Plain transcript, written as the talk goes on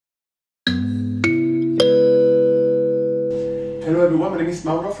Hello everyone, my name is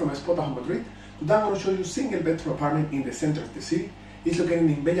Mauro from Spotahome, Madrid. Today I'm going to show you a single bedroom apartment in the center of the city. It's located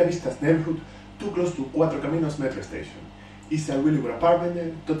in Bella Vista's neighborhood, too close to Cuatro Caminos metro station. It's a really good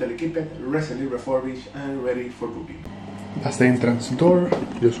apartment, totally equipped, recently refurbished and ready for booking. That's the entrance door.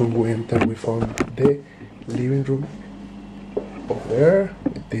 Just when we enter, we found the living room over there.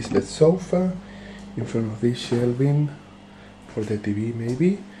 This is the sofa in front of this shelving for the TV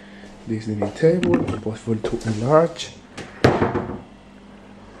maybe. This dining table, possible to enlarge.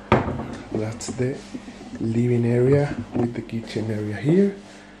 That's the living area with the kitchen area here.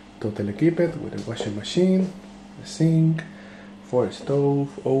 Totally equipped with a washing machine, a sink, for a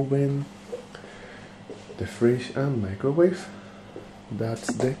stove, oven, the fridge and microwave. That's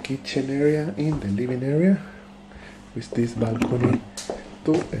the kitchen area in the living area with this balcony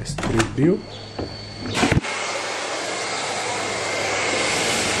to a street view.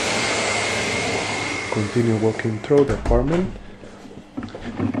 Continue walking through the apartment.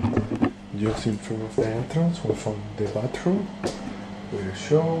 Just in front of the entrance we found the bathroom with a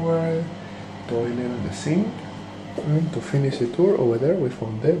shower, toilet and a sink. And to finish the tour over there we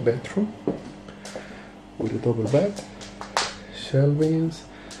found the bedroom with a double bed, shelvings,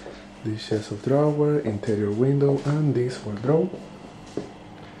 this chest of drawer, interior window and this wardrobe.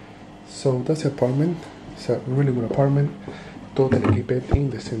 So that's the apartment. It's a really good apartment, totally equipped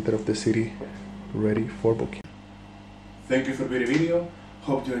in the center of the city, ready for booking. Thank you for viewing the video.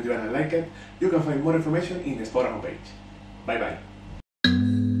 Hope you enjoyed and like it. You can find more information in the Spotahome page. Bye bye.